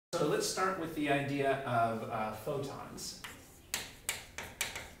So let's start with the idea of photons.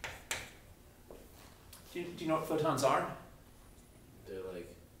 Do you know what photons are? They're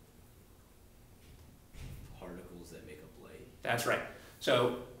like particles that make up light. That's right.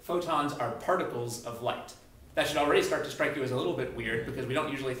 So photons are particles of light. That should already start to strike you as a little bit weird because we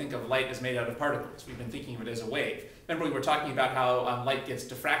don't usually think of light as made out of particles. We've been thinking of it as a wave. Remember we were talking about how light gets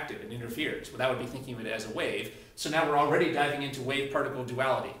diffracted and interferes. Well, that would be thinking of it as a wave. So now we're already diving into wave-particle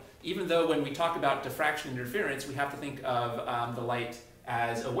duality. Even though when we talk about diffraction and interference, we have to think of the light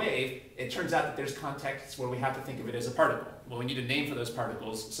as a wave, it turns out that there's contexts where we have to think of it as a particle. Well, we need a name for those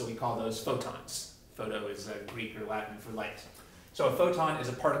particles, so we call those photons. Photo is Greek or Latin for light. So a photon is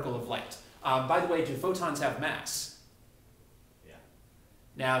a particle of light. By the way, do photons have mass? Yeah.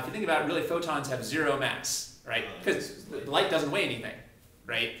 Now, if you think about it, really photons have zero mass, right? Because light doesn't weigh anything,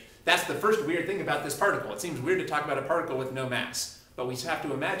 right? That's the first weird thing about this particle. It seems weird to talk about a particle with no mass. But we have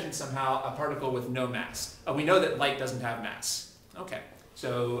to imagine somehow a particle with no mass. We know that light doesn't have mass. Okay,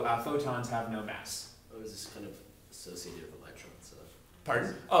 so photons have no mass. Oh, is this kind of associated with electrons?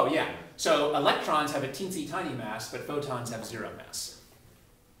 Pardon? Oh, yeah. So electrons have a teensy tiny mass, but photons have zero mass.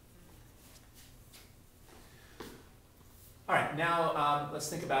 All right, now let's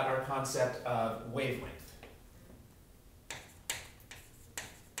think about our concept of wavelength.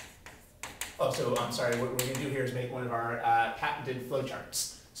 Oh, so I'm sorry, what we're going to do here is make one of our patented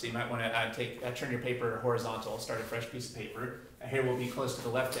flowcharts. So you might want to turn your paper horizontal, start a fresh piece of paper. Here we'll be close to the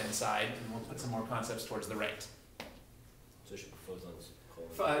left-hand side, and we'll put some more concepts towards the right. So should put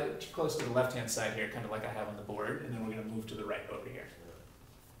photons close to the left-hand side here, kind of like I have on the board, and then we're going to move to the right over here.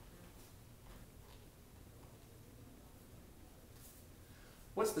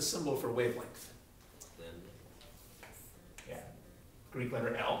 What's the symbol for wavelength? Yeah, Greek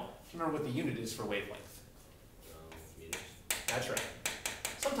letter L. Do you remember what the unit is for wavelength? Meters. That's right.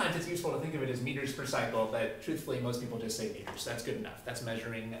 Sometimes it's useful to think of it as meters per cycle, but truthfully, most people just say meters. That's good enough. That's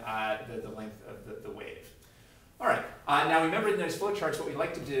measuring the length of the wave. All right. Now, remember in those flowcharts, what we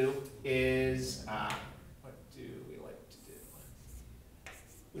like to do is, what do we like to do?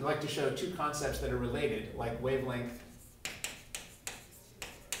 We like to show two concepts that are related, like wavelength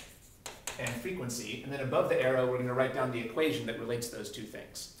and frequency. And then above the arrow, we're going to write down the equation that relates those two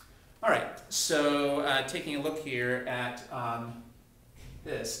things. All right, so taking a look here at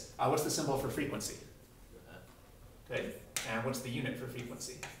this, what's the symbol for frequency? Good. And what's the unit for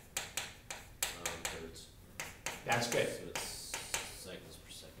frequency? Hertz. That's good. So it's cycles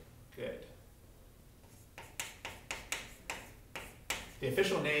per second. Good. The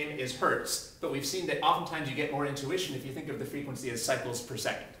official name is hertz, but we've seen that oftentimes you get more intuition if you think of the frequency as cycles per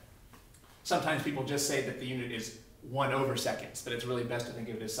second. Sometimes people just say that the unit is 1/seconds, but it's really best to think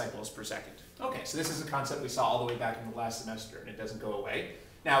of it as cycles per second. Okay, so this is a concept we saw all the way back in the last semester, and it doesn't go away.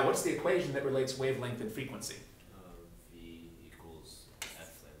 Now, what's the equation that relates wavelength and frequency? V equals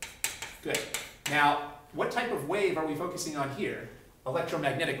F lambda. Good. Now, what type of wave are we focusing on here?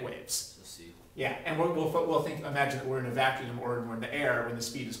 Electromagnetic waves. So C. Yeah, and we'll imagine that we're in a vacuum or we're in the air when the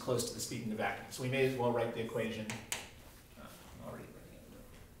speed is close to the speed in the vacuum. So we may as well write the equation.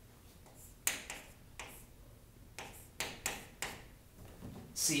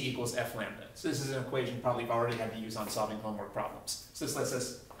 C equals F lambda. So this is an equation you probably already had to use on solving homework problems. So this lets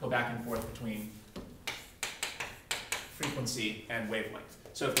us go back and forth between frequency and wavelength.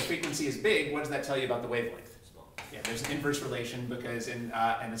 So if the frequency is big, what does that tell you about the wavelength? Small. Yeah, there's an inverse relation because in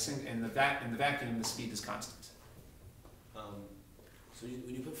the vacuum the speed is constant. So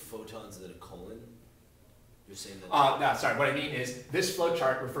when you put photons in a colon, you're saying that... No, sorry, what I mean is this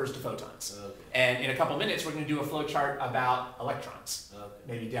flowchart refers to photons. Okay. And in a couple minutes we're going to do a flowchart about electrons. Okay.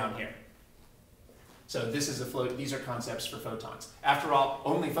 Maybe down here. So this is these are concepts for photons. After all,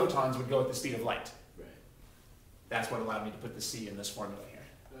 only photons would go at the speed of light. Right. That's what allowed me to put the C in this formula here.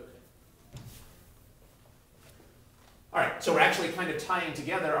 Okay. All right, so we're actually kind of tying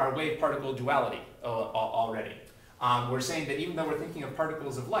together our wave-particle duality already. We're saying that even though we're thinking of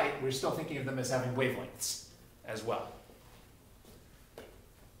particles of light, we're still thinking of them as having wavelengths as well.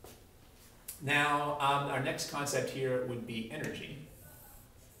 Now, our next concept here would be energy.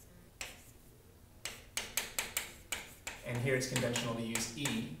 And here it's conventional to use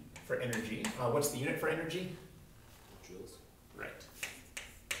E for energy. What's the unit for energy? Joules. Right.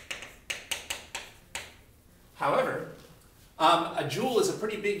 However, a joule is a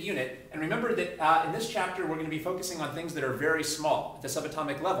pretty big unit, and remember that in this chapter we're going to be focusing on things that are very small at the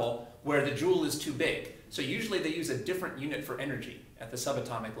subatomic level where the joule is too big. So usually they use a different unit for energy at the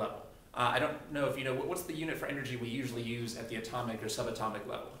subatomic level. I don't know if you know, what's the unit for energy we usually use at the atomic or subatomic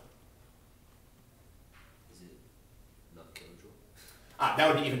level? Is it not kilojoule?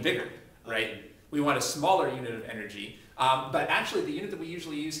 That would be even bigger, right? We want a smaller unit of energy. But actually, the unit that we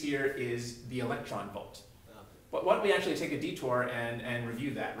usually use here is the electron volt. But why don't we actually take a detour and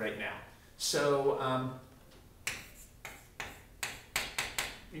review that right now? So,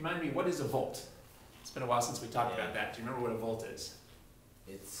 remind me, what is a volt? It's been a while since we talked about that. Do you remember what a volt is?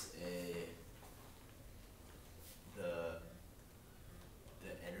 It's the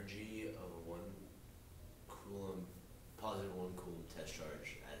energy of a 1 coulomb, positive 1 coulomb test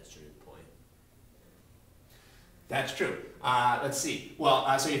charge at a certain point. That's true. Let's see.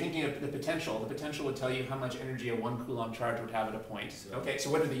 Well, so you're thinking of the potential. The potential would tell you how much energy a 1 coulomb charge would have at a point. Okay, so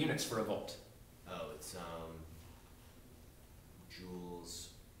what are the units for a volt? Oh, it's joules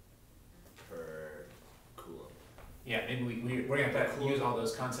per coulomb. Yeah, maybe we're going to have to use all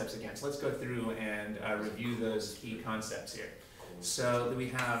those concepts again. So let's go through and review those key concepts here. So we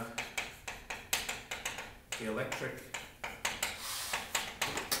have the electric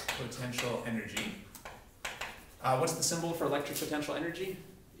potential energy. What's the symbol for electric potential energy?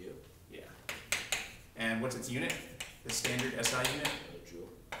 U. Yeah. And what's its unit? The standard SI unit? Joule.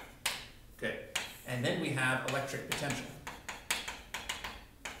 Good. And then we have electric potential.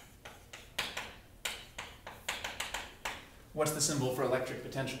 What's the symbol for electric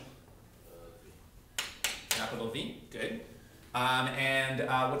potential? V. Capital V. Good. And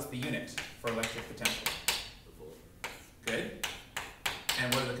what's the unit for electric potential? A volt. Good.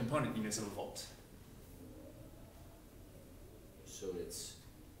 And what are the component units of a volt? So it's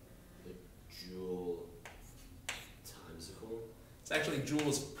a joule times a coulomb? It's actually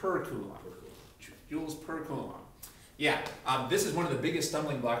joules per coulomb. Per coulomb. Joules per coulomb. Yeah, this is one of the biggest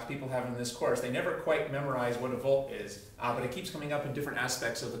stumbling blocks people have in this course. They never quite memorize what a volt is, but it keeps coming up in different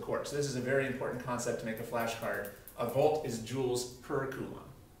aspects of the course. This is a very important concept to make a flashcard. A volt is joules per coulomb.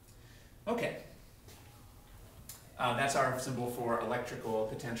 Okay. That's our symbol for electrical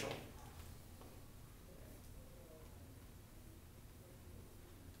potential.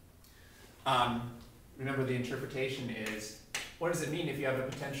 Remember, the interpretation is, what does it mean if you have a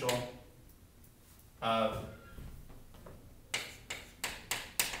potential of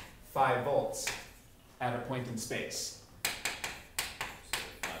 5 volts at a point in space? So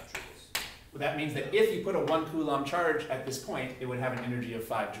 5 joules. Well, that means that if you put a 1 coulomb charge at this point, it would have an energy of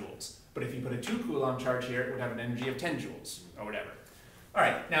 5 joules. But if you put a 2 coulomb charge here, it would have an energy of 10 joules, or whatever. All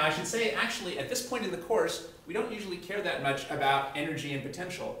right, now I should say, actually, at this point in the course, we don't usually care that much about energy and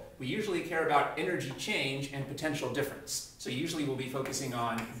potential. We usually care about energy change and potential difference. So usually we'll be focusing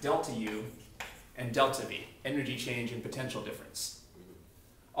on delta U and delta V, energy change and potential difference.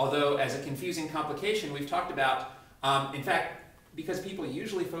 Although, as a confusing complication, we've talked about, in fact, because people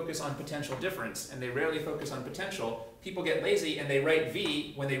usually focus on potential difference and they rarely focus on potential, people get lazy and they write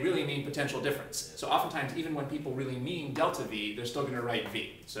V when they really mean potential difference. So oftentimes, even when people really mean delta V, they're still going to write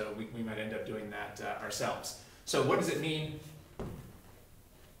V. So we might end up doing that ourselves. So what does it mean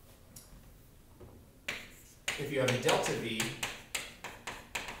if you have a delta V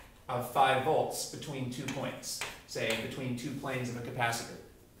of 5 volts between 2 points, say between 2 planes of a capacitor?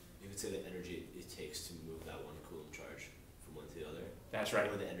 You could say the energy it takes to move that 1 coulomb charge from one to the other. That's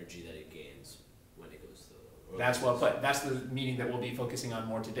right. Or the energy that it gains when it goes to the other. That's well put. That's the meaning that we'll be focusing on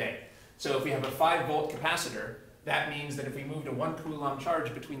more today. So if we have a 5 volt capacitor, that means that if we moved a 1 coulomb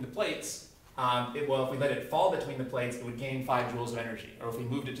charge between the plates, if we let it fall between the plates, it would gain 5 joules of energy. Or if we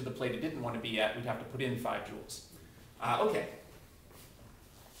moved it to the plate it didn't want to be at, we'd have to put in 5 joules. Okay.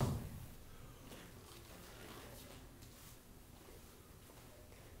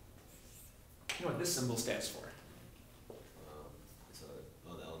 You know what this symbol stands for? It's the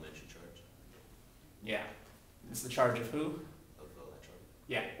elementary charge Yeah. It's the charge of who? of the electron.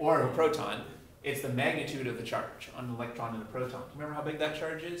 Yeah, or a proton. It's the magnitude of the charge on an electron and a proton. Remember how big that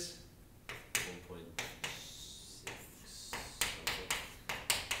charge is? 1.6 something.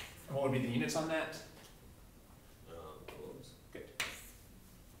 And what would be the units on that? Coulombs. Good.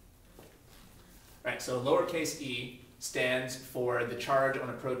 Right, so lowercase e stands for the charge on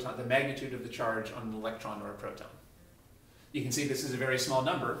a proton, the magnitude of the charge on an electron or a proton. You can see this is a very small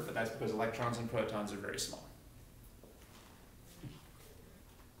number, but that's because electrons and protons are very small.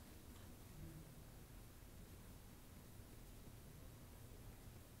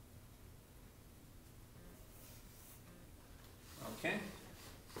 Okay.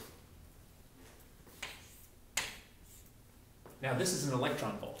 Now this is an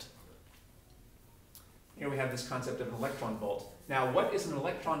electron volt. Here we have this concept of an electron volt. Now what is an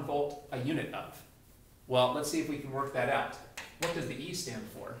electron volt a unit of? Well, let's see if we can work that out. What does the E stand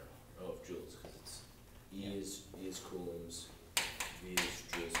for? Oh, joules, because it's E is coulombs, V is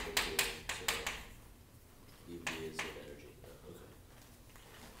joules per coulomb, so EV is of energy. Okay.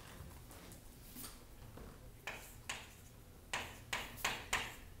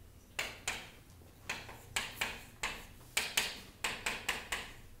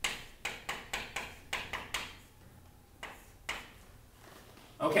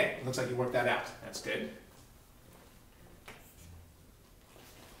 Okay, looks like you worked that out. That's good.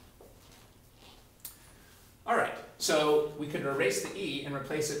 All right, so we could erase the E and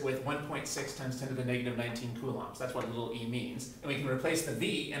replace it with 1.6 times 10 to the negative 19 coulombs. That's what little e means. And we can replace the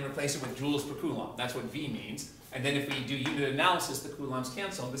V and replace it with joules per coulomb. That's what V means. And then if we do unit analysis, the coulombs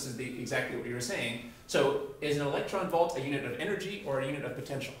cancel. This is exactly what you were saying. So is an electron volt a unit of energy or a unit of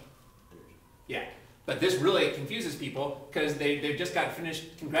potential? Energy. Yeah. But this really confuses people because they've just got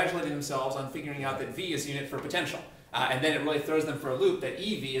finished congratulating themselves on figuring out that V is unit for potential. And then it really throws them for a loop that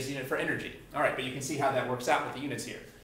EV is unit for energy. All right, but you can see how that works out with the units here.